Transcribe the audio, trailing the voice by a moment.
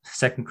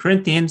Second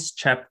Corinthians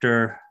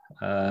chapter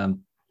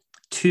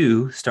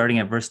 2, starting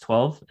at verse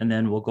 12, and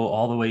then we'll go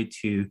all the way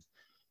to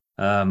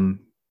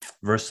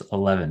verse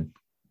 11.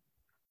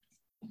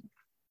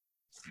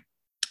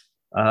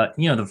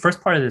 The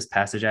first part of this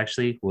passage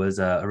actually was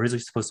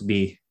originally supposed to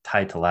be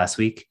tied to last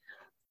week,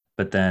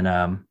 but then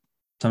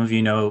some of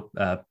you know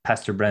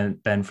Pastor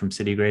Ben from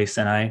City Grace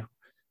and I,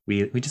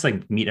 we just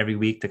like meet every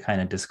week to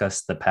kind of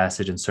discuss the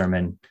passage and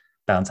sermon,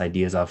 bounce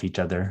ideas off each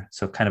other.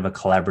 So kind of a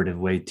collaborative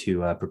way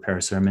to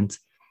prepare sermons.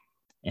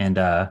 And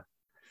I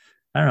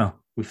don't know,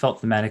 we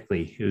felt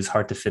thematically it was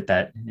hard to fit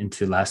that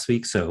into last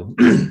week, so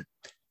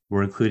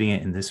we're including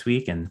it in this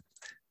week, and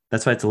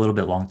that's why it's a little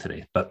bit long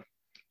today. But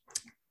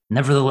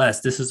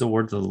nevertheless, this is the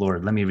word of the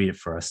Lord. Let me read it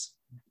for us.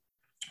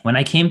 When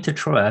I came to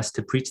Troas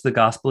to preach the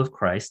gospel of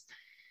Christ,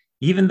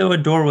 even though a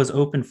door was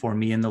open for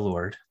me in the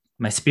Lord,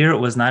 my spirit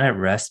was not at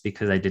rest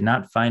because I did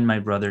not find my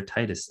brother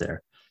Titus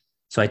there.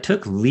 So I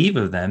took leave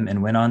of them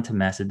and went on to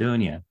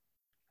Macedonia.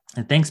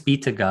 And thanks be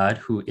to God,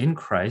 who in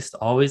Christ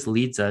always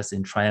leads us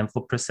in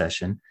triumphal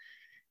procession,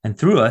 and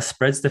through us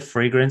spreads the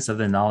fragrance of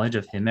the knowledge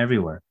of him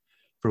everywhere.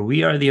 For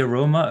we are the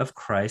aroma of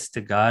Christ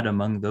to God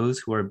among those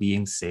who are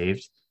being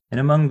saved and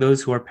among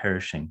those who are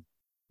perishing.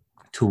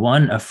 To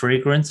one, a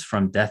fragrance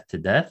from death to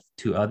death,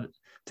 to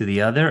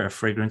the other, a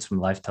fragrance from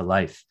life to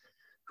life.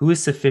 Who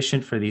is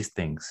sufficient for these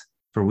things?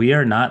 For we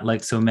are not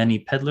like so many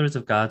peddlers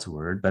of God's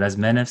word, but as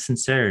men of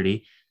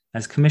sincerity,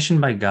 as commissioned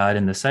by God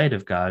in the sight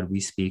of God, we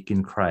speak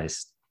in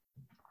Christ.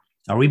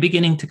 Are we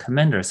beginning to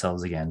commend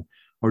ourselves again?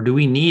 Or do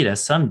we need,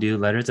 as some do,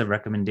 letters of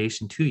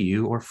recommendation to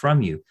you or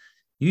from you?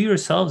 You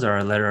yourselves are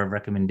a letter of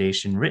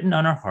recommendation written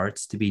on our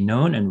hearts to be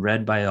known and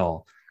read by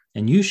all.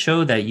 And you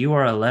show that you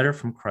are a letter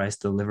from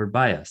Christ delivered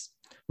by us,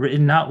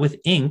 written not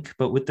with ink,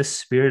 but with the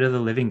Spirit of the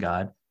living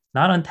God,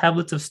 not on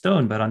tablets of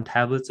stone, but on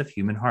tablets of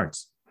human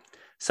hearts.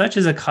 Such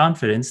is a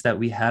confidence that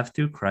we have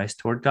through Christ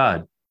toward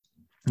God.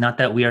 Not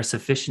that we are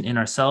sufficient in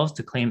ourselves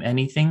to claim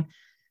anything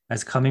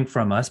as coming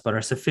from us, but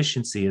our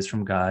sufficiency is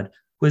from God,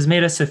 who has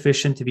made us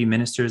sufficient to be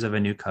ministers of a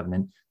new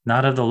covenant,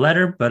 not of the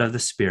letter, but of the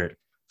Spirit.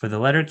 For the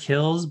letter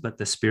kills, but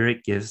the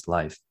Spirit gives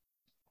life.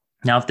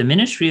 Now, if the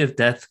ministry of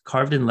death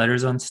carved in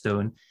letters on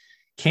stone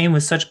came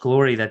with such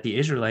glory that the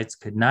Israelites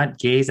could not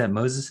gaze at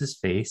Moses'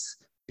 face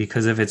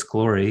because of its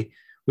glory,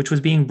 which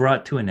was being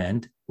brought to an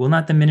end, will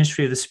not the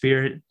ministry of the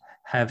Spirit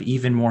have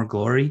even more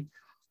glory?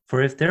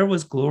 For if there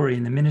was glory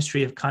in the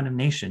ministry of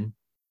condemnation,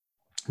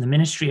 the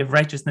ministry of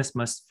righteousness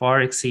must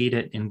far exceed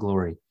it in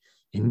glory.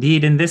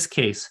 Indeed, in this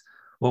case,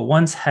 what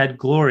once had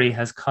glory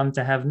has come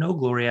to have no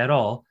glory at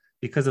all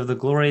because of the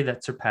glory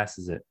that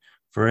surpasses it.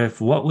 For if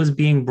what was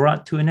being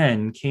brought to an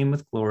end came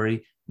with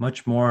glory,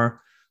 much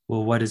more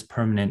will what is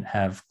permanent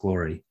have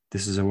glory.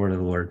 This is the word of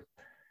the Lord.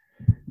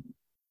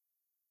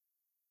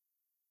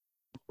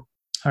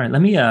 All right,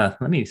 let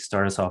me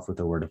start us off with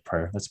a word of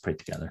prayer. Let's pray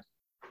together.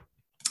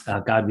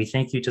 God, we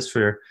thank you just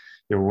for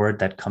your word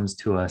that comes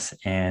to us,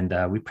 and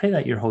we pray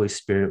that your Holy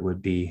Spirit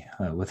would be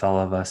with all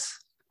of us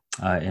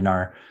in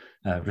our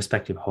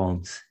respective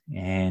homes.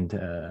 And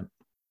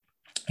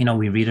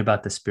we read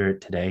about the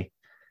Spirit today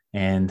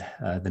and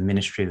the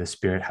ministry of the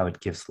Spirit, how it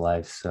gives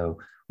life. So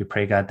we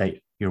pray, God, that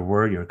your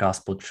word, your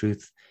gospel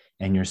truth,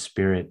 and your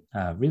Spirit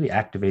really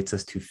activates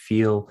us to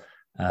feel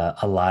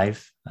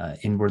alive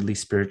inwardly,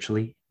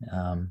 spiritually,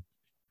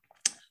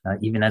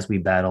 even as we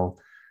battle,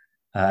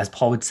 as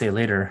Paul would say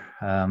later,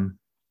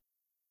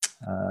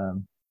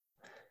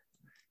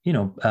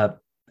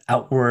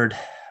 outward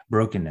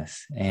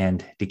brokenness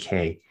and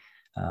decay,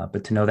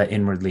 but to know that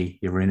inwardly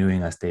you're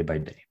renewing us day by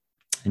day.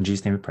 In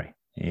Jesus' name we pray.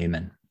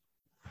 Amen.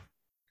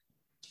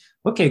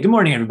 Okay, good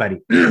morning,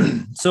 everybody.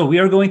 So we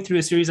are going through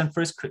a series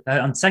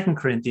on Second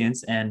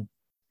Corinthians, and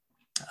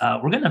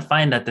we're going to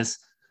find that this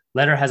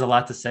letter has a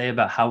lot to say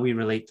about how we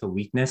relate to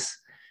weakness.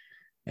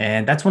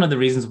 And that's one of the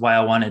reasons why I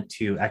wanted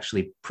to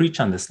actually preach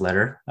on this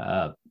letter.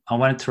 I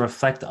wanted to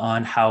reflect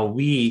on how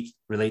we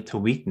relate to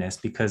weakness,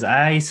 because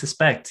I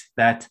suspect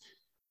that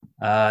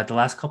the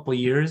last couple of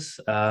years,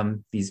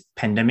 these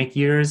pandemic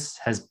years,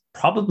 has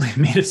probably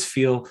made us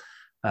feel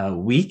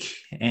weak.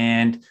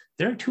 And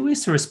there are two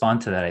ways to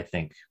respond to that, I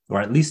think, or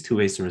at least two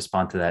ways to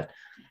respond to that.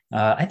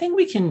 I think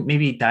we can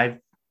maybe dive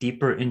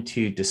deeper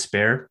into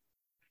despair,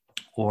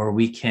 or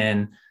we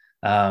can,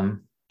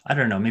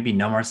 maybe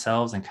numb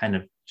ourselves and kind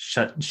of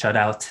shut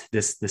out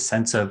this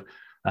sense of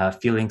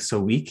feeling so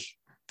weak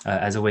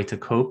as a way to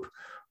cope,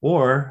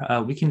 or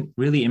we can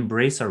really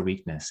embrace our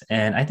weakness.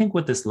 And I think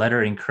what this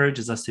letter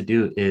encourages us to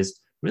do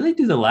is really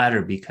do the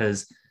latter,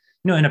 because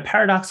in a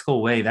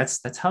paradoxical way,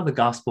 that's how the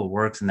gospel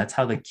works, and that's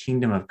how the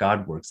kingdom of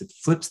God works. It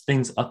flips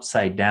things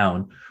upside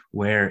down,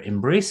 where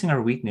embracing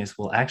our weakness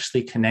will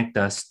actually connect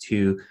us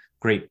to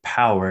great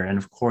power. And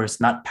of course,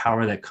 not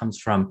power that comes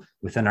from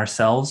within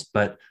ourselves,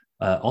 but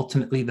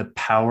ultimately the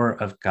power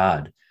of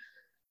God.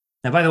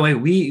 Now, by the way,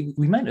 we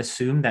might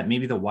assume that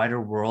maybe the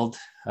wider world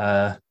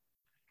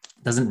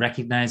doesn't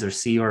recognize or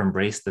see or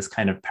embrace this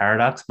kind of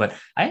paradox, but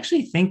I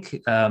actually think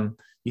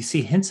you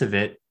see hints of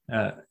it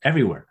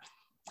everywhere.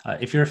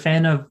 If you're a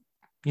fan of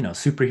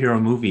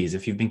superhero movies,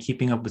 if you've been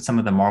keeping up with some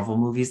of the Marvel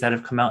movies that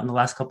have come out in the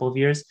last couple of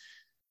years,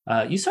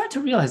 you start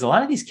to realize a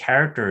lot of these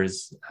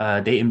characters,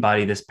 they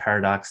embody this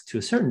paradox to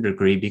a certain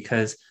degree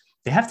because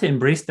they have to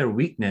embrace their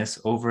weakness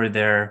over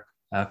their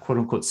quote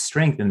unquote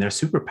strength and their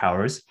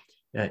superpowers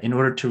in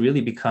order to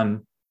really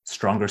become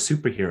stronger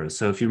superheroes.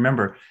 So if you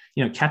remember,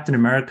 Captain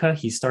America,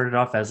 he started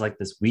off as like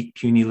this weak,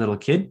 puny little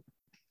kid,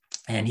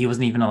 and he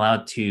wasn't even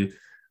allowed to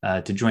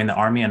join the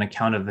army on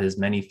account of his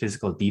many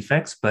physical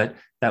defects. But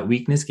that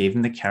weakness gave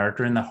him the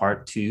character and the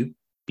heart to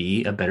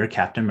be a better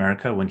Captain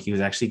America when he was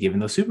actually given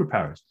those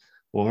superpowers.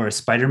 Or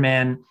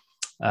Spider-Man,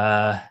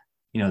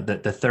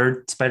 the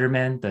third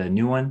Spider-Man, the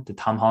new one, the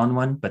Tom Holland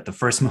one, but the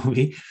first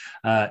movie,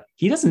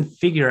 he doesn't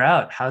figure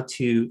out how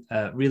to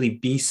really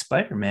be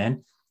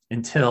Spider-Man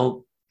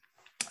until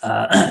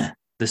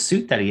the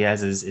suit that he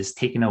has is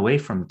taken away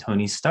from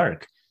Tony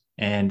Stark.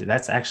 And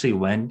that's actually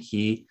when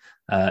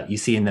you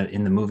see in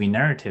the movie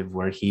narrative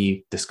where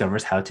he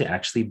discovers how to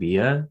actually be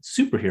a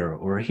superhero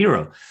or a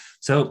hero.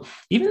 So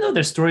even though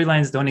their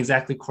storylines don't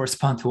exactly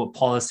correspond to what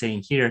Paul is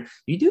saying here,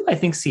 you do, I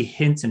think, see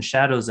hints and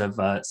shadows of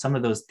some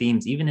of those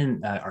themes, even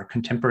in our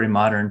contemporary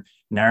modern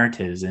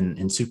narratives and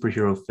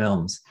superhero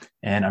films.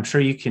 And I'm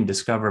sure you can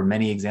discover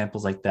many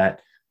examples like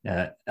that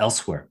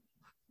elsewhere.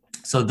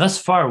 So thus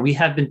far, we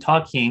have been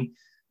talking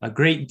a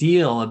great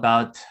deal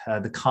about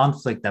the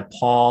conflict that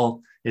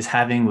Paul is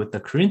having with the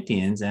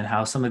Corinthians and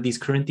how some of these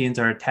Corinthians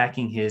are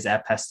attacking his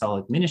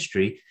apostolic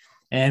ministry.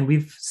 And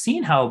we've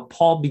seen how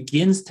Paul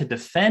begins to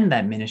defend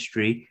that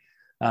ministry,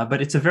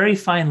 but it's a very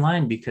fine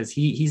line because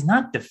he's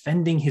not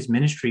defending his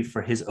ministry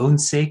for his own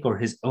sake or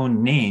his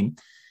own name.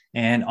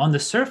 And on the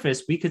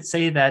surface, we could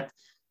say that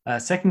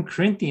 2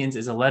 Corinthians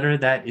is a letter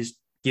that is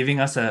giving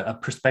us a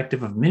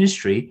perspective of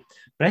ministry.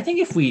 But I think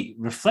if we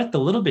reflect a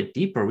little bit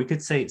deeper, we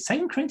could say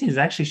 2 Corinthians is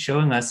actually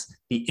showing us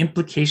the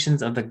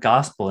implications of the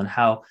gospel and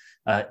how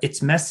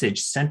its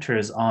message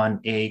centers on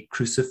a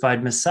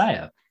crucified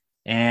Messiah.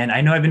 And I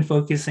know I've been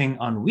focusing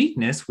on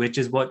weakness, which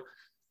is what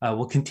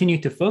we'll continue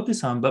to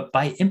focus on. But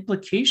by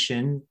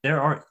implication,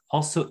 there are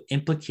also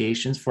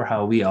implications for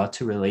how we ought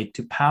to relate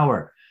to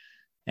power.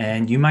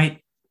 And you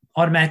might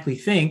automatically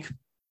think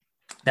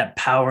that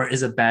power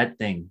is a bad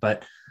thing,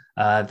 but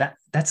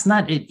that's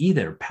not it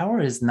either. Power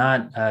is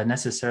not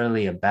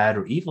necessarily a bad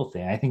or evil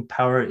thing. I think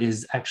power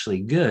is actually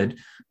good,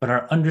 but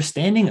our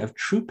understanding of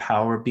true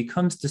power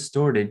becomes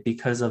distorted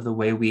because of the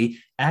way we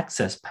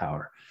access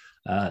power.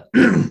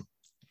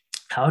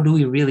 How do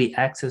we really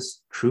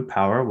access true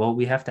power? Well,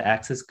 we have to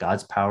access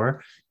God's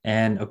power.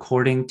 And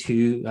according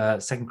to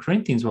 2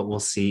 Corinthians, what we'll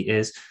see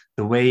is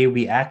the way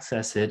we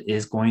access it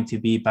is going to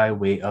be by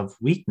way of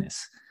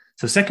weakness.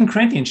 So 2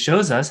 Corinthians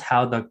shows us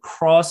how the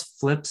cross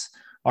flips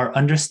our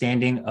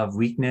understanding of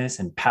weakness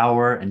and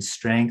power and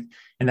strength,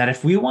 and that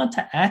if we want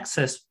to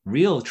access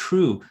real,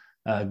 true,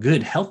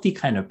 good, healthy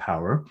kind of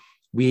power,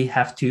 we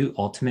have to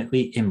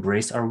ultimately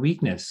embrace our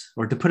weakness.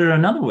 Or to put it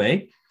another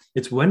way,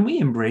 it's when we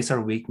embrace our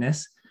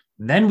weakness,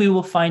 then we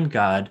will find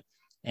God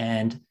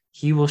and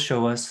he will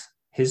show us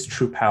his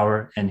true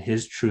power and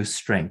his true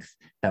strength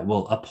that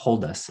will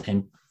uphold us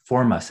and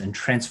form us and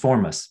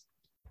transform us.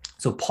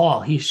 So Paul,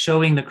 he's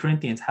showing the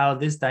Corinthians how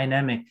this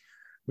dynamic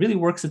really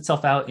works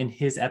itself out in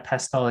his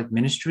apostolic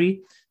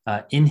ministry,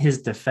 in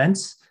his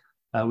defense,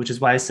 which is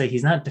why I say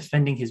he's not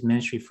defending his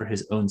ministry for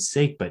his own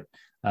sake, but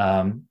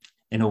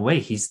in a way,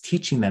 he's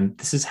teaching them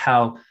this is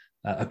how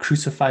a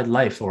crucified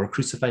life or a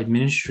crucified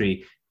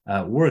ministry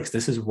works.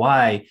 This is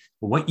why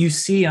what you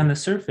see on the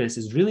surface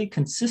is really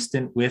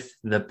consistent with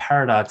the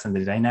paradox and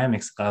the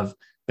dynamics of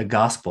the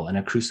gospel and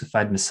a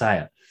crucified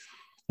Messiah.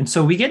 And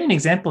so we get an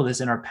example of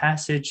this in our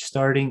passage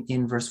starting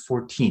in verse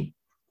 14.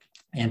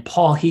 And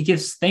Paul, he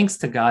gives thanks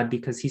to God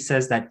because he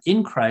says that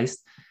in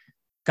Christ,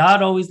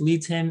 God always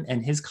leads him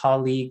and his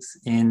colleagues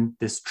in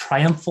this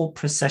triumphal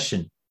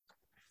procession.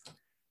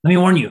 Let me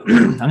warn you,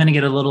 I'm going to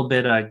get a little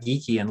bit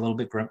geeky and a little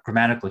bit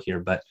grammatical here,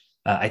 but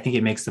I think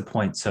it makes the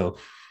point. So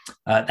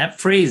that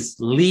phrase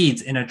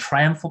leads in a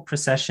triumphal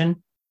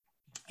procession,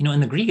 in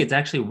the Greek, it's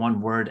actually one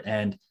word.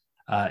 And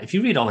if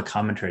you read all the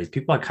commentaries,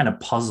 people are kind of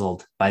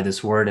puzzled by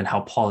this word and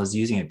how Paul is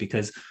using it,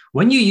 because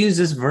when you use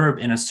this verb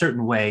in a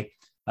certain way,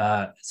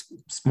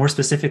 more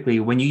specifically,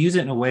 when you use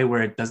it in a way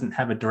where it doesn't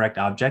have a direct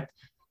object,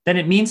 then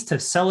it means to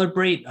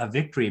celebrate a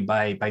victory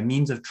by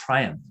means of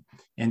triumph.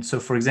 And so,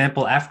 for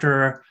example,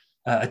 after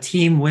a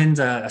team wins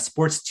a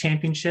sports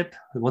championship,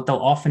 what they'll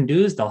often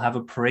do is they'll have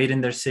a parade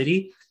in their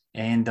city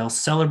and they'll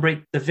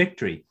celebrate the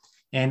victory.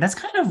 And that's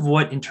kind of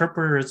what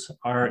interpreters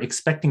are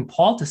expecting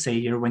Paul to say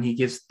here when he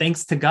gives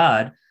thanks to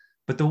God.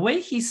 But the way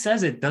he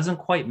says it doesn't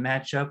quite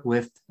match up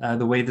with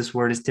the way this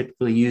word is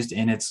typically used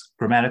in its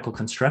grammatical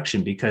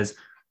construction, because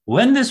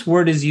when this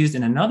word is used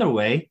in another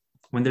way,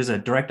 when there's a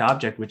direct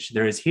object, which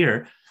there is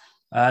here,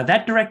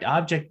 that direct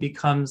object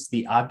becomes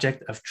the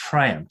object of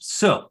triumph.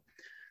 So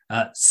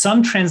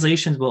some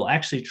translations will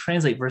actually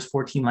translate verse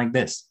 14 like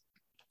this: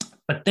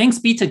 "But thanks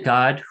be to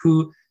God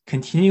who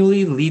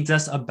continually leads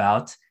us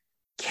about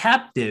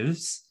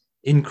captives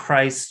in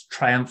Christ's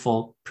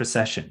triumphal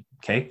procession."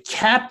 okay?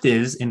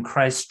 Captives in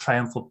Christ's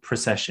triumphal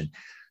procession.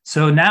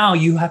 So now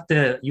you want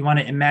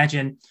to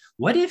imagine,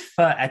 what if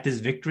at this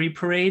victory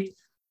parade,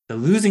 the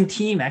losing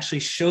team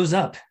actually shows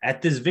up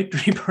at this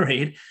victory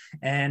parade,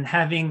 and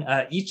having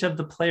each of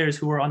the players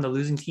who are on the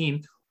losing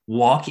team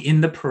walk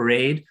in the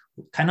parade,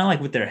 kind of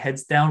like with their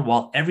heads down,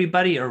 while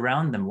everybody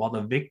around them, while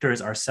the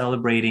victors are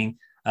celebrating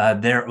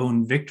their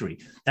own victory.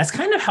 That's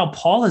kind of how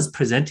Paul is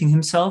presenting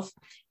himself.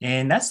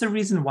 And that's the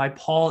reason why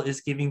Paul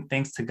is giving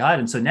thanks to God.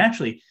 And so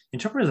naturally,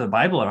 interpreters of the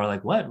Bible are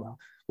like, what?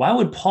 Why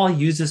would Paul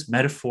use this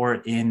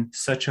metaphor in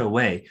such a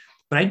way?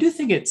 But I do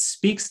think it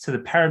speaks to the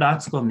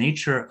paradoxical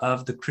nature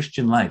of the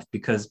Christian life,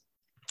 because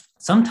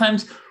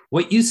sometimes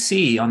what you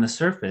see on the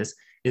surface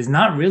is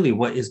not really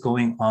what is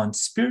going on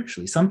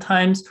spiritually.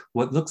 Sometimes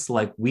what looks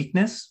like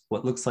weakness,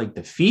 what looks like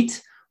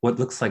defeat, what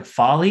looks like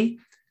folly,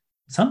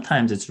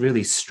 sometimes it's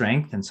really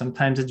strength, and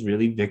sometimes it's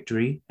really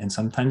victory, and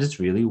sometimes it's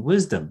really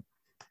wisdom.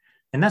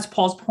 And that's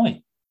Paul's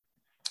point.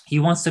 He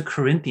wants the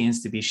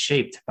Corinthians to be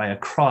shaped by a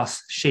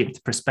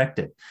cross-shaped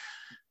perspective.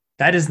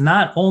 That is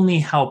not only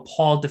how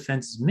Paul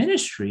defends his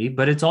ministry,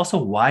 but it's also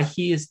why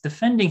he is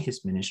defending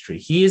his ministry.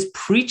 He is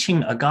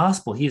preaching a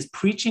gospel. He is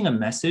preaching a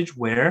message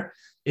where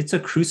it's a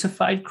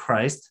crucified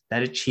Christ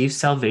that achieves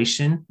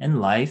salvation and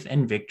life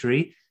and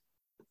victory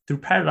through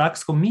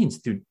paradoxical means,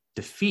 through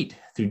defeat,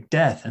 through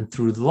death, and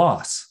through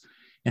loss.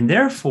 And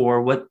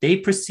therefore, what they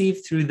perceive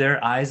through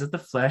their eyes of the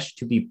flesh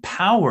to be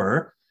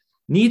power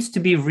needs to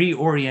be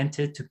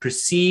reoriented to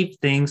perceive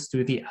things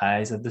through the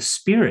eyes of the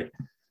Spirit.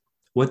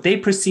 What they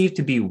perceive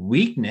to be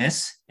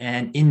weakness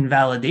and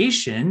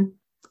invalidation,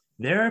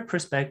 their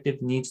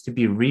perspective needs to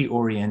be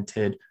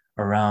reoriented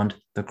around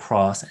the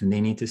cross, and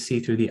they need to see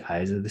through the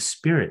eyes of the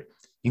Spirit,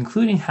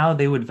 including how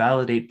they would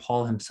validate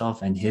Paul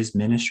himself and his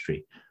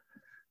ministry.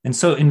 And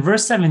so in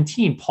verse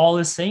 17, Paul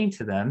is saying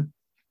to them,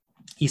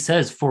 he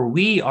says, "For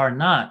we are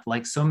not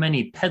like so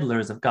many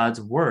peddlers of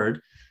God's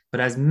word, but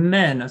as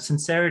men of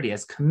sincerity,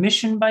 as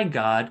commissioned by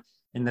God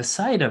in the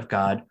sight of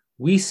God,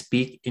 we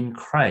speak in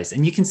Christ."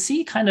 And you can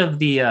see kind of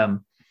the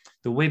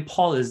way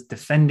Paul is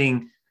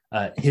defending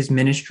his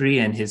ministry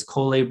and his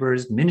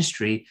co-laborers'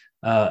 ministry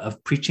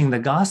of preaching the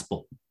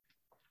gospel.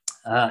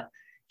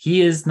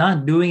 He is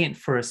not doing it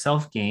for a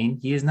self-gain.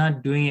 He is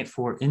not doing it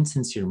for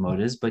insincere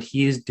motives, but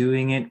he is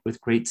doing it with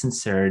great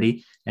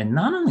sincerity. And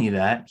not only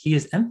that, he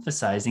is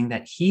emphasizing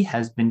that he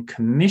has been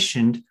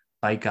commissioned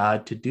by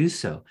God to do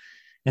so.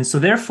 And so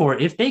therefore,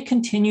 if they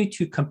continue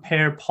to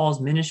compare Paul's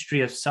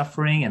ministry of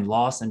suffering and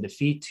loss and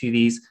defeat to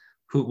these,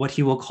 what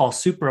he will call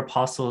super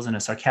apostles in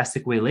a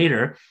sarcastic way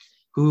later,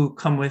 who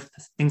come with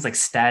things like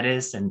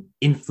status and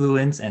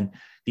influence and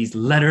these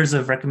letters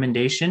of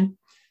recommendation,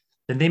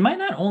 then they might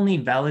not only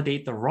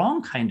validate the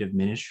wrong kind of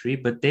ministry,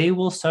 but they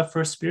will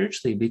suffer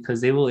spiritually, because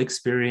they will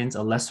experience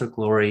a lesser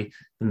glory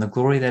than the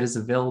glory that is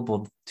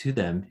available to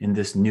them in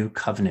this new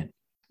covenant.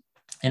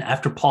 And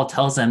after Paul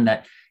tells them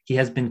that he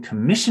has been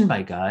commissioned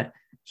by God,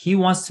 he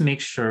wants to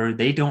make sure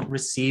they don't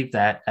receive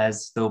that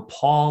as though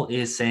Paul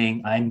is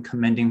saying, "I'm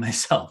commending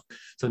myself."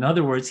 So in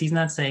other words, he's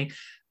not saying,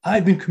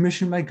 "I've been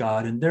commissioned by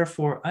God and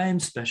therefore I am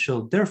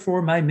special,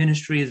 therefore my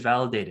ministry is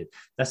validated."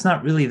 That's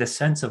not really the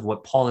sense of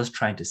what Paul is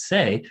trying to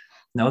say.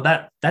 No,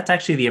 that's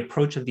actually the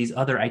approach of these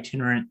other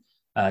itinerant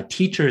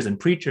teachers and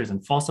preachers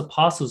and false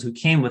apostles who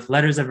came with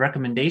letters of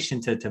recommendation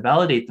to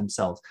validate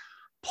themselves.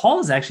 Paul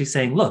is actually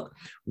saying, look,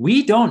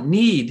 we don't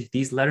need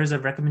these letters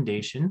of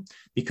recommendation,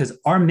 because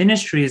our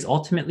ministry is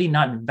ultimately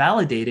not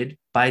validated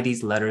by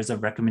these letters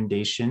of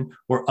recommendation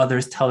or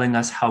others telling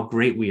us how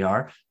great we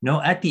are.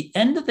 No, at the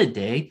end of the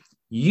day,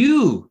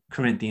 you,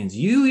 Corinthians,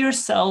 you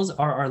yourselves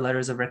are our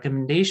letters of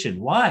recommendation.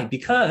 Why?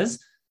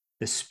 Because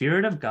the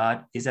Spirit of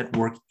God is at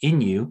work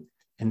in you,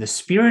 and the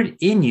Spirit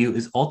in you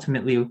is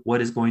ultimately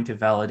what is going to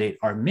validate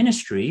our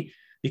ministry,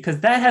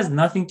 because that has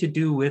nothing to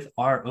do with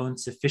our own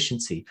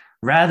sufficiency.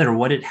 Rather,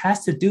 what it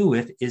has to do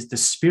with is the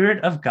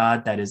Spirit of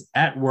God that is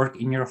at work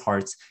in your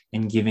hearts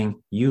and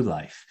giving you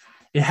life.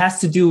 It has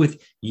to do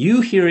with you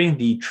hearing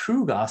the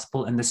true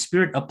gospel and the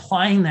Spirit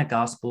applying that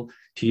gospel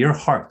to your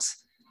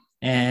hearts.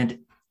 And,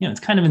 it's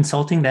kind of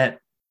insulting that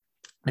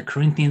the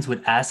Corinthians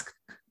would ask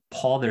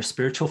Paul, their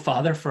spiritual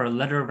father, for a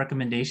letter of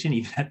recommendation,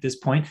 even at this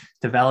point,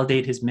 to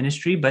validate his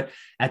ministry. But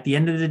at the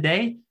end of the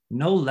day,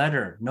 no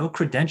letter, no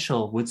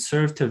credential would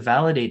serve to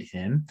validate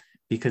him,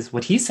 because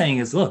what he's saying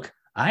is, look,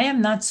 I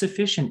am not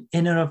sufficient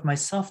in and of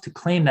myself to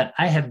claim that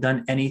I have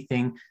done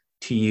anything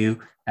to you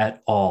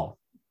at all.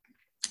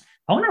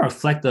 I want to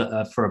reflect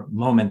for a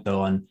moment,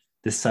 though, on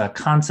this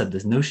concept,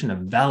 this notion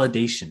of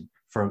validation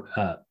for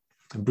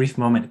a brief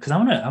moment, because I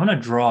want to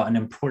draw an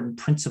important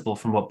principle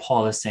from what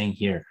Paul is saying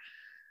here.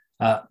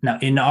 Now,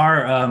 in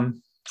our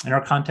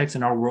context,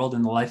 in our world,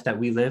 in the life that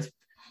we live,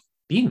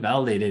 being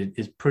validated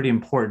is pretty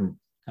important,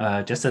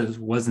 just as it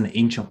was in the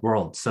ancient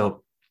world.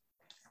 So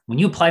when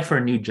you apply for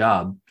a new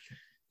job,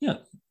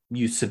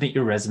 you submit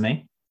your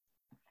resume,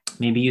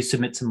 maybe you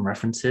submit some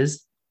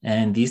references,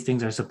 and these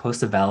things are supposed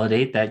to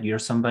validate that you're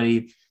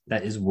somebody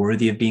that is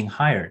worthy of being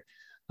hired.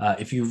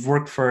 If you've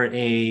worked for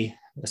a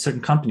a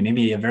certain company,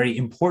 maybe a very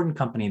important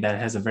company that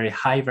has a very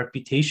high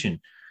reputation,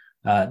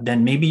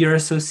 then maybe your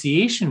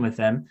association with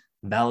them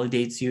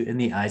validates you in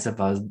the eyes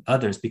of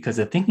others, because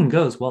the thinking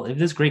goes, well, if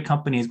this great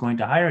company is going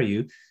to hire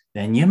you,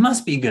 then you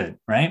must be good,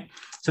 right?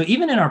 So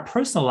even in our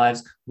personal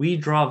lives, we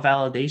draw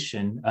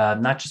validation,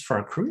 not just for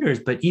our careers,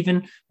 but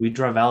even we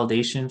draw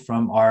validation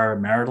from our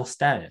marital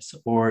status.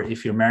 Or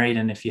if you're married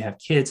and if you have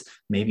kids,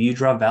 maybe you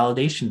draw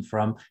validation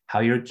from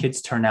how your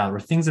kids turn out or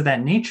things of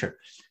that nature.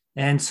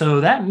 And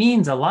so that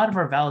means a lot of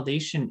our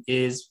validation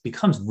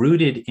becomes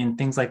rooted in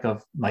things like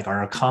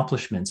our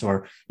accomplishments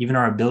or even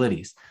our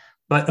abilities.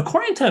 But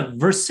according to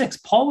verse 6,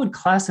 Paul would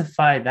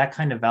classify that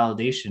kind of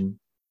validation.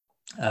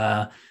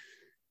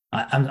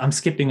 I'm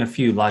skipping a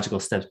few logical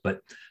steps, but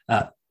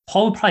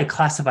Paul would probably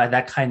classify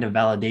that kind of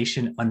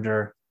validation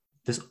under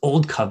this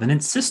old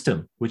covenant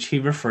system, which he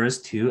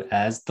refers to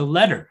as the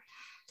letter.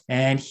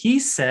 And he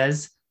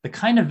says the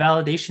kind of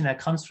validation that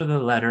comes from the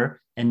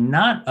letter and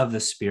not of the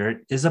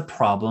Spirit is a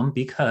problem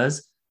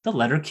because the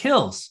letter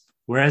kills,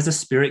 whereas the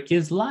Spirit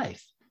gives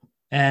life.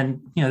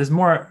 And, there's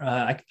more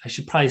I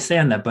should probably say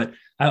on that, but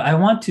I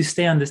want to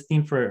stay on this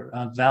theme for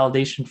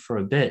validation for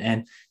a bit.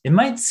 And it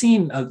might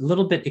seem a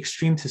little bit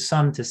extreme to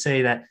some to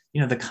say that,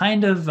 the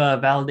kind of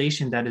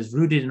validation that is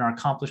rooted in our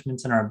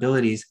accomplishments and our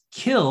abilities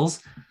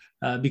kills,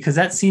 because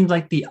that seems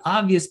like the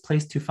obvious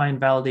place to find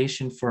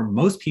validation for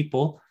most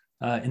people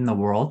in the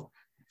world.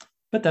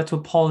 But that's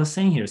what Paul is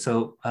saying here.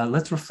 So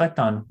let's reflect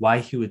on why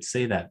he would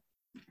say that.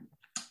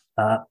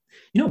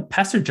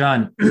 Pastor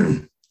John,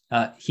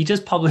 he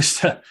just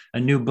published a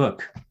new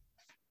book.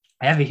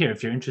 I have it here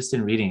if you're interested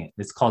in reading it.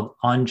 It's called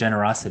On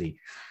Generosity.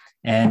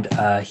 And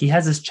he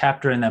has this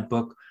chapter in that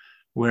book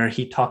where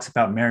he talks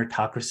about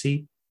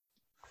meritocracy.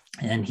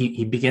 And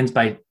he begins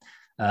by,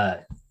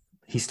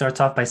 he starts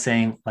off by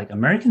saying, like,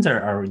 Americans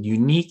are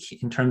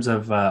unique in terms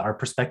of our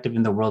perspective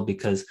in the world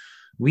because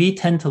we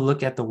tend to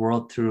look at the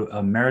world through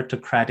a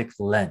meritocratic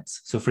lens.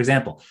 So, for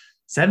example,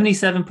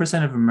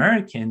 77% of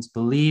Americans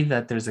believe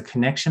that there's a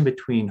connection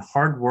between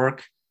hard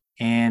work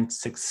and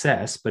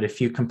success. But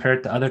if you compare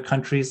it to other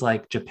countries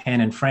like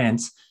Japan and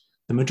France,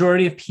 the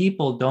majority of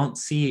people don't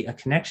see a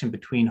connection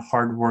between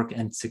hard work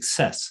and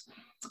success.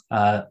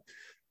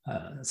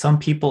 Some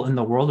people in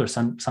the world or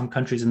some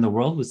countries in the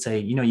world would say,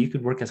 you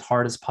could work as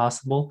hard as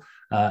possible,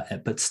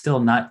 but still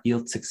not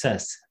yield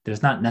success.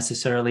 There's not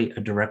necessarily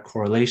a direct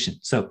correlation.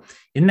 So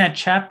in that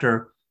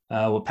chapter,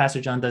 what Pastor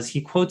John does,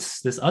 he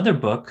quotes this other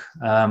book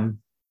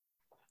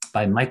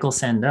by Michael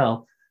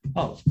Sandel,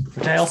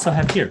 which I also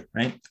have here,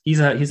 right? He's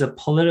a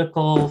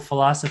political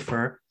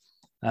philosopher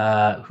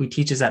who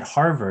teaches at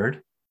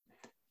Harvard.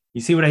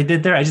 You see what I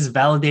did there? I just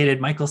validated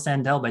Michael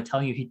Sandel by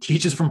telling you he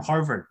teaches from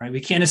Harvard, right? We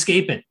can't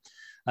escape it.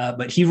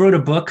 But he wrote a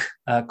book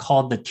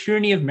called The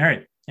Tyranny of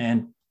Merit.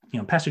 And,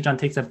 Pastor John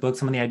takes that book,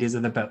 some of the ideas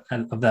of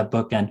that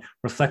book, and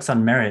reflects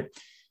on merit.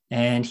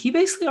 And he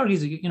basically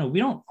argues, we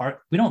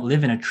don't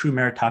live in a true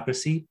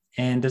meritocracy.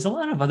 And there's a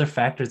lot of other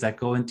factors that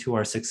go into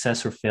our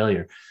success or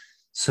failure.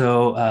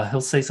 So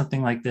he'll say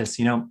something like this,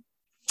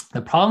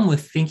 the problem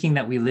with thinking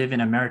that we live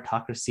in a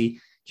meritocracy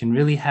can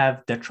really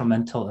have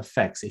detrimental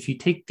effects. If you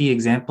take the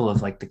example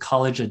of like the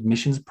college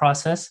admissions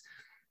process,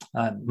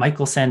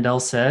 Michael Sandel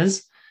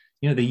says,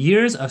 the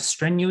years of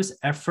strenuous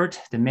effort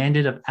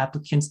demanded of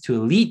applicants to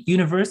elite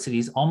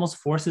universities almost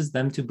forces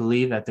them to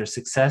believe that their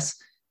success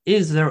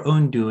is their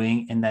own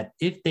doing and that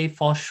if they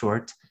fall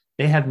short,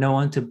 they have no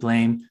one to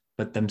blame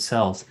but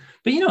themselves.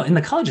 But, in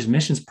the college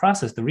admissions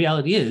process, the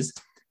reality is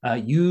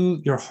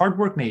your hard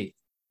work may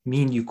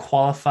mean you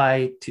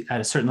qualify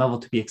at a certain level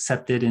to be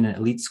accepted in an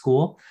elite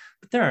school,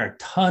 but there are a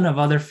ton of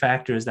other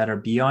factors that are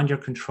beyond your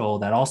control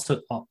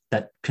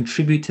that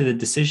contribute to the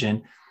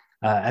decision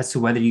as to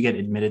whether you get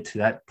admitted to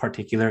that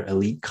particular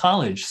elite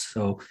college.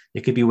 So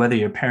it could be whether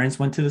your parents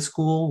went to the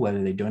school,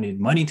 whether they donated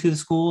money to the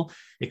school.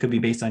 It could be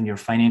based on your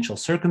financial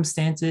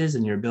circumstances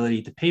and your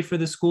ability to pay for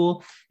the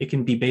school. It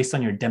can be based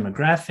on your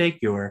demographic,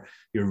 your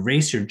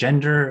race, your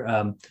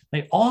gender,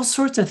 like all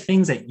sorts of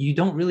things that you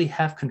don't really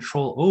have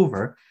control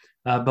over.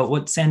 But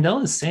what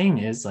Sandel is saying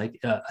is like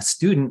a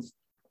student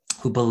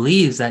who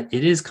believes that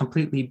it is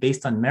completely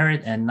based on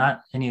merit and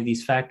not any of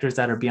these factors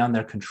that are beyond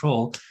their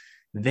control,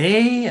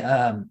 they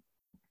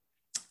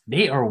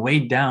are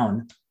weighed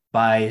down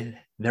by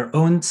their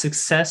own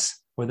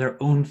success or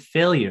their own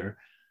failure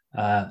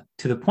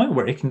to the point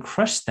where it can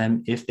crush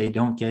them if they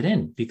don't get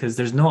in, because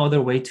there's no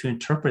other way to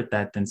interpret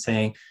that than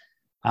saying,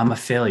 I'm a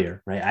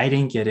failure, right? I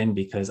didn't get in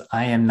because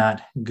I am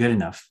not good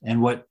enough.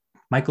 And what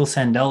Michael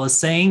Sandel is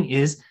saying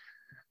is,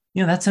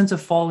 that sense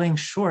of falling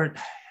short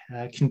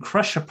can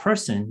crush a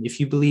person if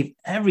you believe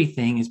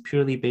everything is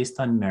purely based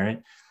on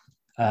merit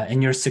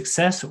and your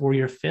success or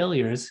your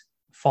failures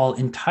fall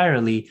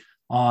entirely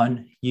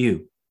on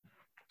you.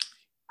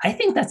 I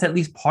think that's at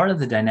least part of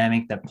the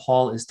dynamic that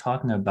Paul is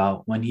talking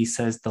about when he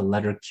says the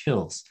letter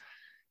kills.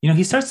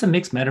 He starts to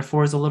mix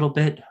metaphors a little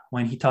bit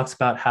when he talks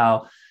about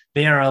how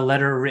they are a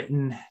letter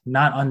written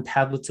not on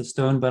tablets of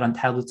stone, but on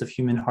tablets of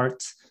human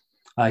hearts.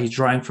 He's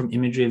drawing from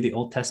imagery of the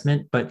Old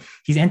Testament, but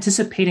he's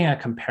anticipating a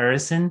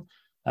comparison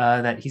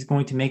that he's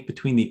going to make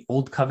between the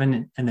old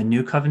covenant and the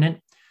new covenant.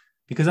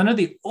 Because under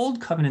the old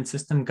covenant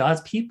system,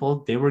 God's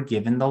people, they were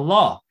given the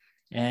law,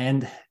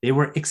 and they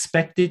were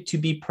expected to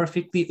be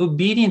perfectly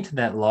obedient to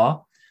that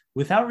law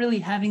without really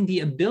having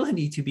the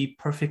ability to be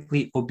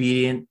perfectly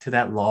obedient to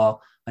that law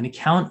on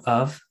account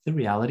of the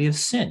reality of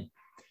sin.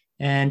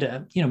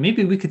 And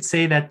maybe we could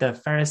say that the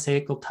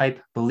Pharisaical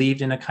type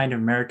believed in a kind of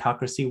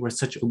meritocracy where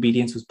such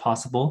obedience was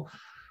possible,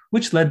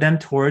 which led them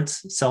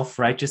towards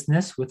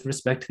self-righteousness with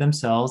respect to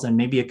themselves and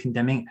maybe a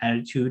condemning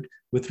attitude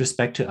with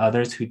respect to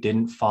others who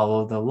didn't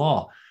follow the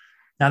law.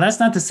 Now, that's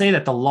not to say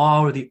that the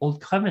law or the old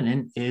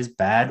covenant is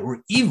bad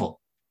or evil,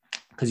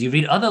 because you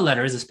read other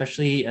letters,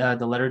 especially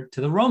the letter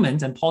to the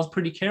Romans, and Paul's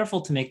pretty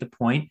careful to make the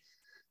point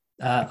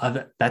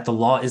that the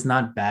law is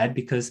not bad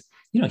because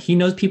he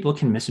knows people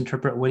can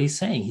misinterpret what he's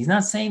saying. He's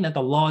not saying that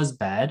the law is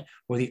bad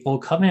or the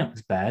old covenant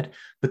was bad,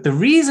 but the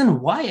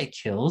reason why it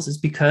kills is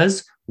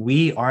because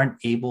we aren't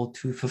able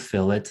to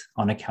fulfill it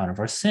on account of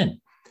our sin.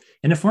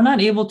 And if we're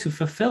not able to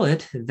fulfill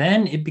it,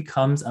 then it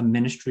becomes a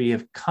ministry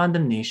of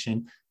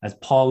condemnation, as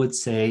Paul would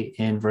say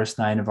in verse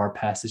 9 of our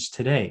passage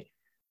today.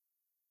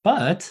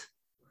 But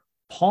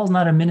Paul's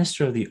not a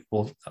minister of the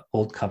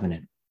old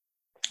covenant,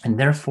 and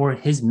therefore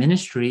his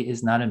ministry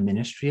is not a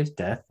ministry of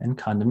death and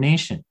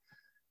condemnation.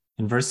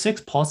 In verse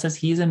 6, Paul says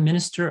he is a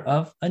minister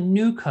of a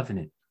new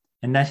covenant,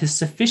 and that his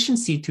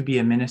sufficiency to be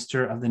a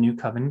minister of the new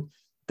covenant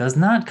does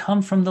not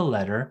come from the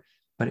letter,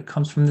 but it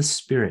comes from the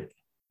Spirit.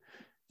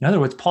 In other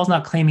words, Paul's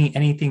not claiming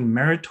anything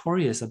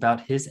meritorious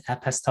about his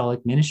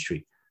apostolic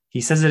ministry.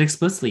 He says it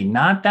explicitly,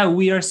 not that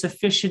we are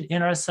sufficient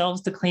in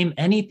ourselves to claim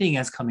anything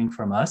as coming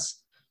from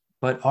us,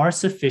 but our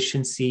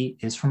sufficiency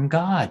is from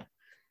God.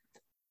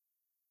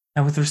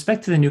 And with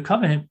respect to the new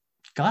covenant,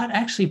 God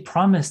actually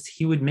promised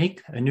he would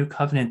make a new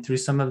covenant through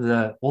some of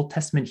the Old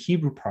Testament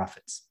Hebrew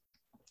prophets.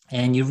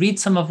 And you read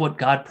some of what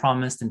God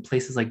promised in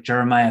places like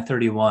Jeremiah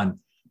 31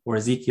 or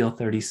Ezekiel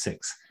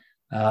 36.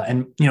 By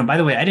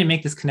the way, I didn't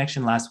make this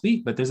connection last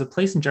week, but there's a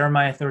place in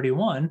Jeremiah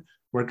 31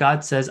 where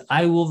God says,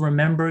 I will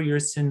remember your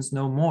sins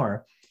no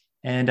more.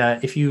 And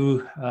if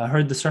you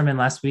heard the sermon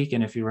last week,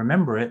 and if you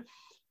remember it,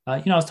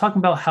 I was talking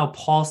about how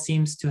Paul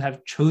seems to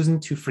have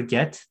chosen to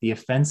forget the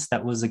offense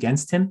that was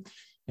against him.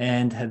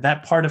 And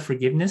that part of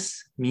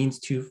forgiveness means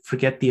to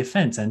forget the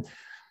offense. And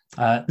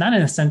not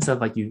in a sense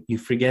of like you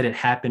forget it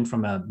happened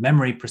from a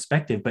memory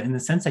perspective, but in the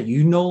sense that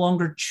you no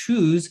longer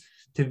choose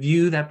to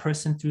view that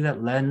person through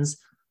that lens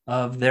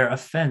of their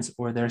offense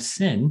or their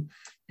sin.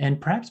 And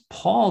perhaps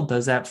Paul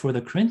does that for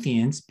the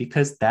Corinthians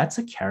because that's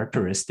a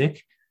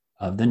characteristic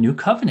of the new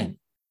covenant.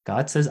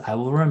 God says, I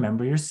will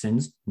remember your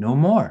sins no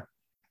more.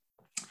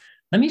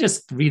 Let me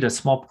just read a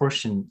small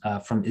portion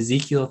from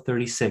Ezekiel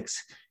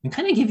 36 and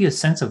kind of give you a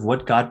sense of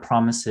what God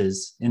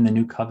promises in the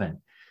new covenant.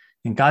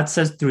 And God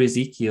says through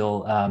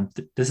Ezekiel,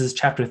 this is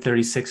chapter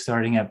 36,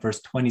 starting at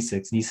verse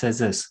 26, and he says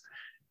this,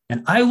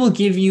 and I will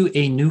give you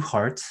a new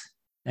heart,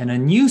 and a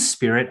new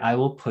spirit I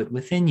will put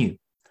within you.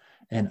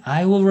 And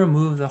I will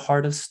remove the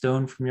heart of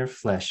stone from your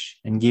flesh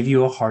and give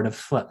you a heart of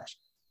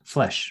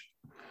flesh.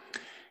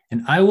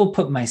 And I will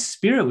put my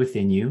spirit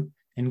within you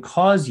and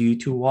cause you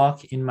to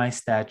walk in my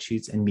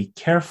statutes and be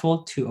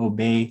careful to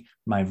obey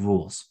my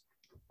rules.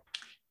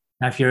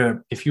 Now,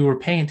 if you were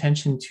paying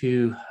attention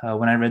to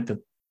when I read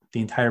the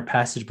entire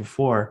passage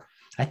before,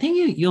 I think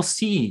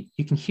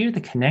you can hear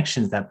the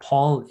connections that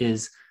Paul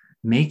is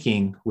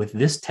making with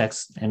this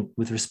text and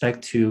with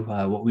respect to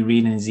what we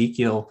read in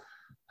Ezekiel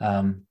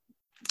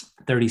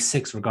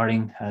 36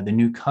 regarding the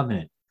new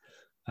covenant.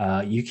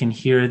 You can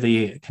hear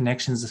the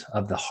connections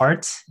of the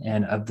heart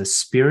and of the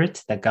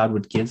spirit that God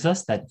would give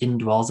us, that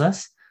indwells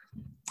us.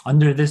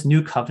 Under this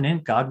new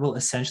covenant, God will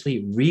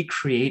essentially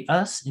recreate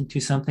us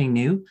into something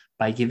new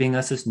by giving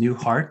us this new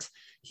heart.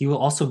 He will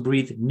also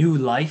breathe new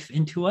life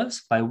into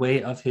us by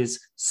way of his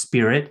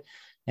spirit,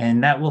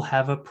 and that will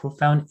have a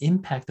profound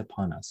impact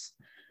upon us.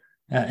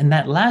 And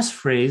that last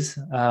phrase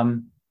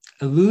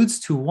alludes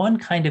to one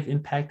kind of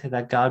impact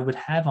that God would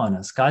have on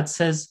us. God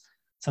says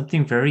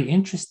something very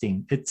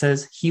interesting. It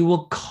says he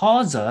will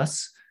cause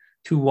us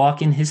to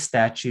walk in his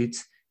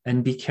statutes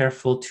and be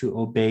careful to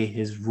obey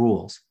his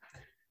rules.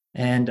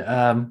 And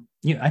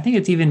I think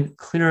it's even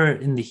clearer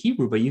in the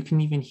Hebrew, but you can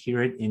even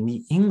hear it in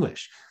the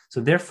English. So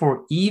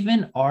therefore,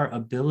 even our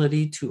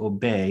ability to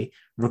obey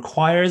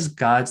requires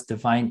God's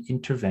divine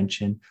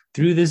intervention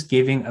through this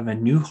giving of a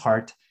new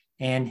heart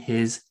and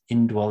his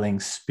indwelling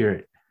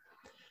spirit.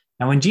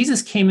 Now, when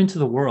Jesus came into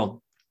the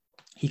world,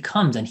 he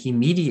comes and he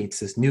mediates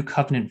this new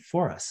covenant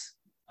for us.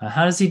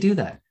 How does he do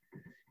that?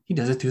 He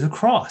does it through the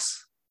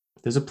cross.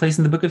 There's a place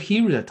in the book of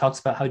Hebrews that talks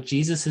about how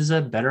Jesus is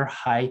a better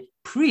high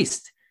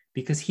priest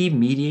because he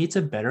mediates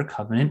a better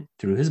covenant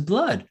through his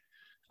blood.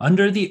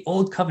 Under the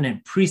old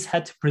covenant, priests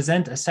had to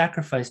present a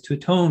sacrifice to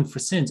atone for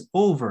sins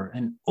over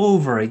and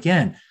over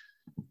again.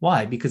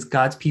 Why? Because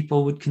God's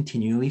people would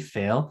continually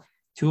fail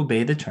to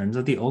obey the terms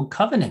of the old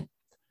covenant.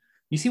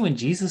 You see, when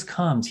Jesus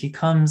comes, he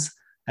comes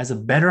as a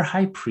better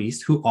high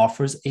priest who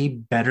offers a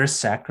better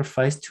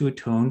sacrifice to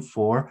atone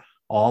for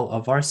all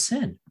of our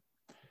sin.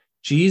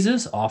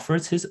 Jesus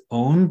offers his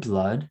own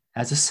blood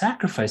as a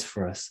sacrifice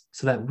for us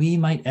so that we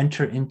might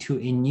enter into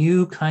a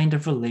new kind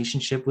of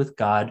relationship with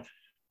God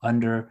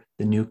under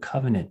the new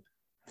covenant.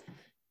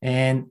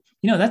 And,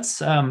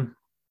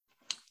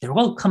 there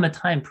will come a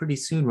time pretty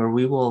soon where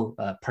we will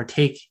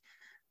partake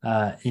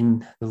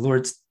in the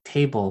Lord's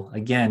table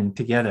again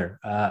together.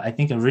 I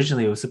think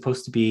originally it was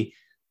supposed to be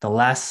the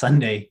last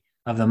Sunday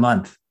of the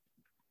month.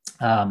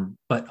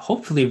 But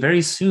hopefully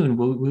very soon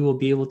we will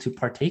be able to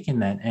partake in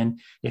that. And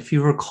if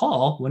you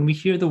recall, when we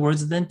hear the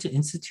words of the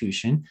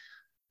institution,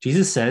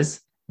 Jesus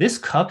says, "This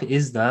cup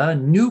is the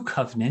new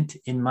covenant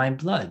in my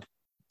blood.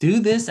 Do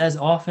this as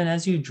often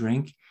as you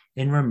drink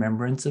in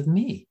remembrance of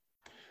me."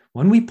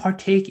 When we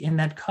partake in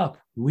that cup,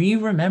 we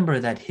remember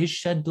that his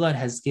shed blood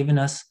has given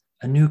us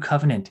a new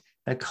covenant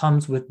that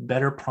comes with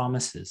better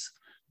promises.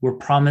 We're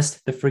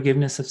promised the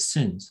forgiveness of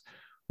sins.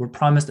 We're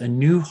promised a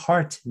new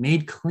heart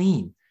made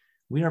clean.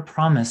 We are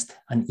promised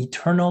an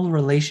eternal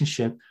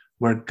relationship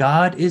where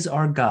God is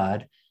our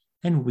God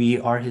and we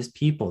are his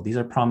people. These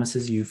are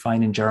promises you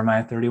find in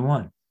Jeremiah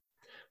 31.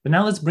 But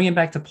now let's bring it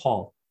back to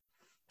Paul.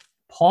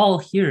 Paul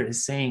here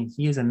is saying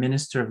he is a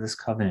minister of this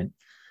covenant.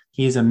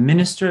 He is a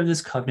minister of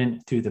this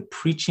covenant through the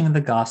preaching of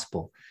the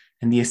gospel.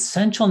 And the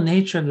essential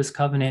nature of this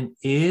covenant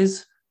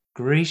is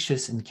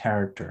gracious in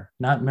character,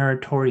 not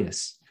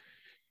meritorious.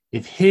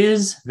 If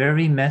his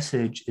very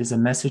message is a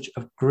message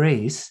of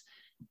grace,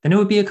 then it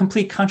would be a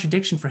complete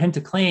contradiction for him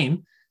to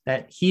claim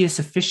that he is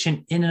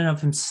sufficient in and of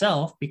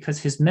himself because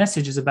his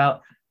message is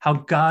about how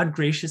God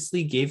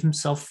graciously gave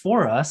himself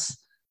for us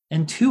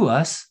and to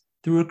us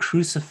through a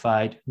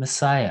crucified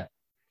Messiah.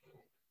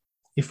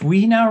 If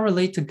we now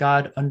relate to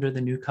God under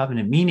the new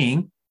covenant,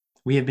 meaning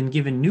we have been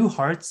given new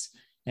hearts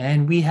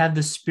and we have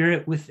the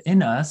Spirit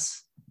within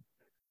us,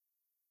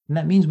 and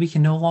that means we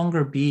can no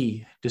longer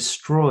be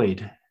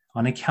destroyed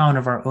on account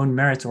of our own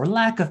merits or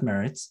lack of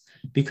merits,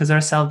 because our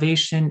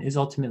salvation is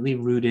ultimately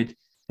rooted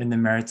in the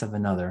merits of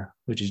another,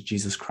 which is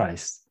Jesus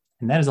Christ.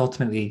 And that is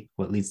ultimately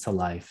what leads to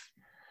life.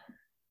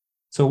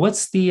 So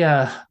what's the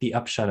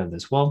upshot of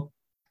this? Well,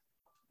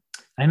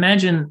 I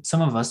imagine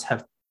some of us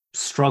have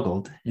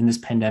struggled in this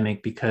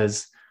pandemic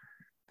because,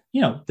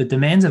 the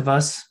demands of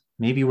us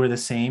maybe were the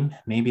same,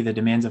 maybe the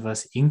demands of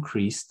us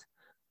increased,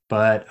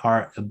 but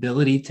our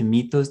ability to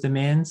meet those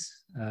demands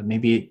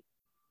maybe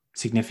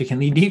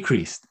significantly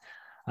decreased.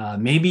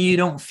 Maybe you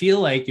don't feel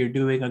like you're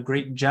doing a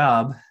great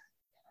job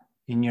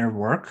in your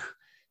work.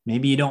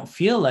 Maybe you don't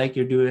feel like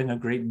you're doing a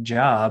great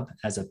job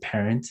as a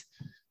parent.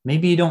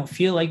 Maybe you don't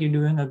feel like you're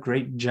doing a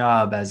great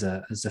job as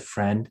a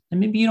friend. And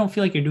maybe you don't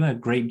feel like you're doing a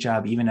great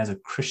job even as a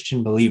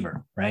Christian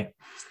believer, right?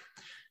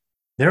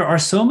 There are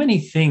so many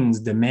things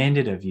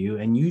demanded of you,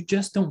 and you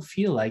just don't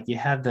feel like you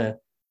have the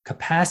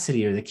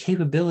capacity or the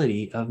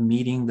capability of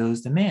meeting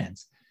those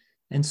demands.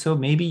 And so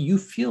maybe you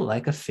feel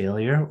like a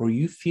failure, or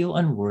you feel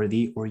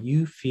unworthy, or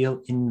you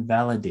feel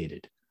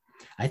invalidated.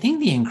 I think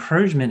the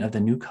encouragement of the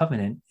new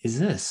covenant is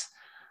this.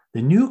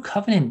 The new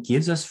covenant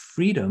gives us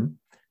freedom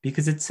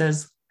because it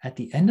says, at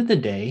the end of the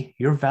day,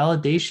 your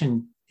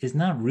validation is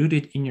not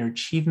rooted in your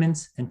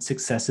achievements and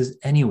successes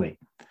anyway.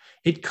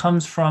 It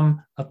comes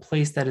from a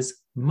place that is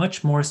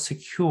much more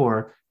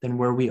secure than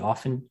where we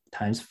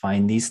oftentimes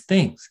find these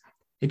things.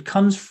 It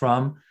comes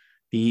from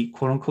the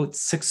quote unquote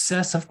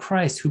success of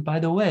Christ, who, by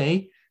the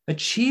way,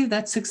 achieved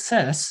that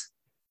success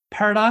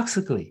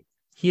paradoxically.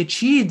 He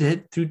achieved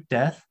it through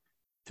death,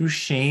 through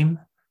shame,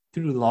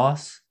 through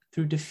loss,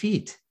 through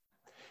defeat.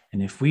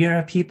 And if we are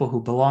a people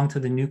who belong to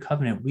the new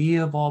covenant, we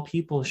of all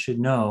people should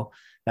know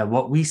that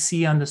what we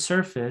see on the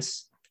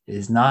surface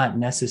is not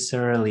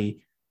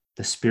necessarily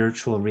the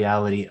spiritual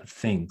reality of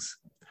things.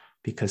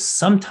 Because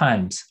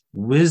sometimes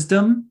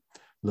wisdom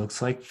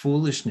looks like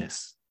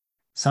foolishness.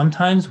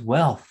 Sometimes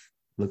wealth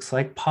looks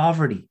like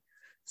poverty.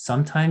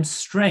 Sometimes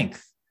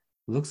strength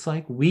looks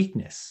like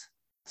weakness.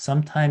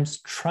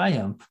 Sometimes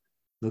triumph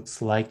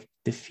looks like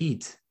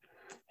defeat.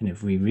 And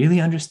if we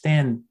really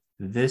understand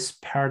this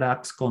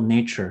paradoxical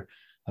nature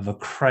of a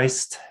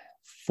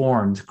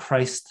Christ-formed,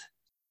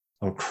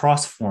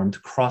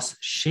 cross-formed,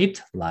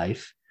 cross-shaped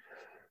life,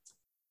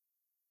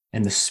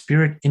 and the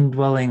Spirit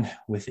indwelling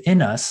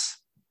within us,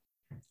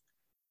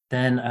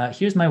 then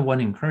here's my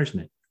one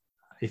encouragement.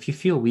 If you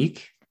feel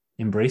weak,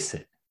 embrace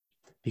it.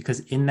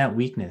 Because in that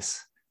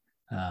weakness,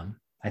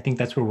 I think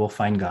that's where we'll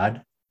find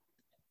God.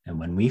 And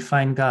when we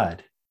find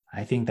God,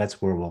 I think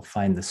that's where we'll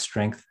find the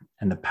strength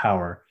and the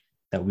power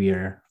that we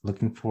are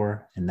looking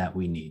for and that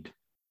we need.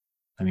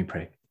 Let me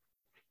pray.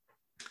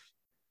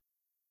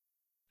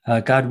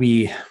 God,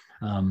 we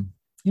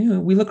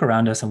look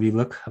around us and we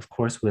look, of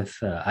course, with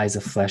eyes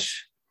of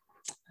flesh,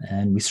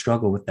 and we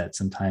struggle with that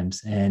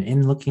sometimes. And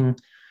in looking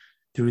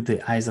through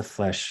the eyes of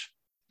flesh,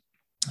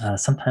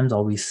 sometimes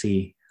all we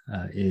see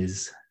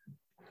is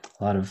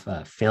a lot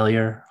of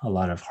failure, a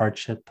lot of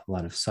hardship, a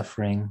lot of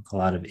suffering, a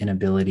lot of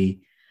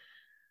inability.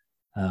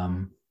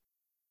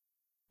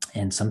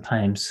 And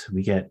sometimes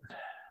we get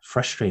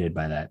frustrated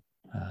by that.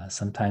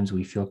 Sometimes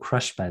we feel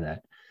crushed by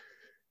that.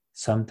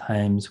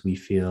 Sometimes we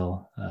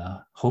feel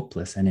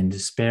hopeless and in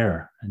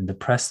despair and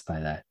depressed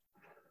by that.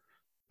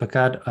 But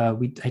God,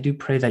 I do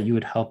pray that you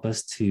would help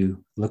us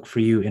to look for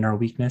you in our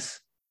weakness.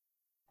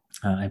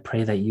 I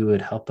pray that you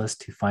would help us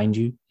to find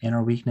you in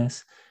our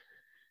weakness.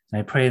 And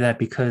I pray that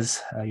because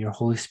your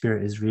Holy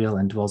Spirit is real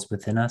and dwells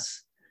within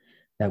us,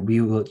 that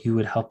you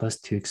would help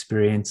us to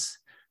experience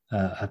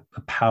a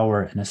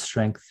power and a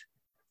strength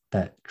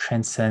that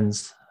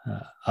transcends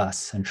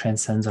us and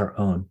transcends our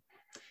own.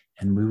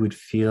 And we would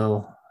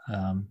feel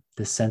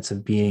this sense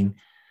of being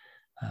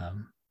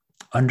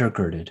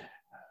undergirded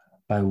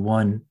by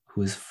one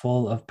who is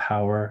full of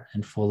power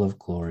and full of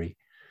glory.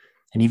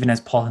 And even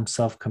as Paul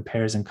himself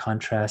compares and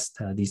contrasts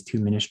these two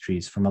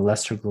ministries from a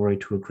lesser glory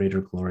to a greater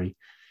glory,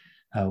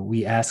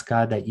 we ask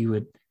God that you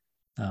would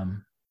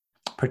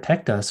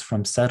protect us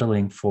from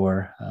settling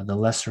for the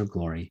lesser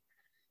glory,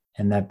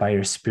 and that by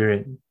your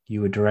Spirit,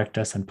 you would direct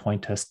us and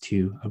point us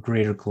to a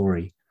greater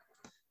glory,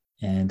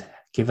 and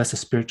give us a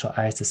spiritual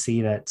eyes to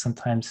see that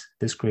sometimes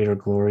this greater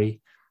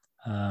glory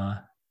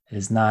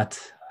is not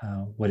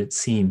what it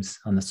seems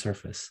on the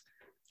surface.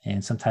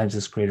 And sometimes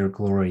this greater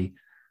glory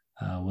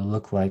will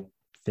look like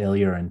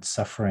failure and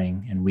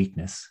suffering and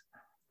weakness.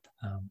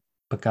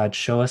 But God,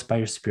 show us by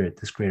your Spirit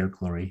this greater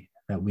glory,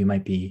 that we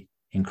might be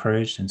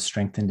encouraged and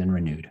strengthened and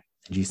renewed.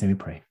 In Jesus' name we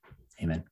pray. Amen.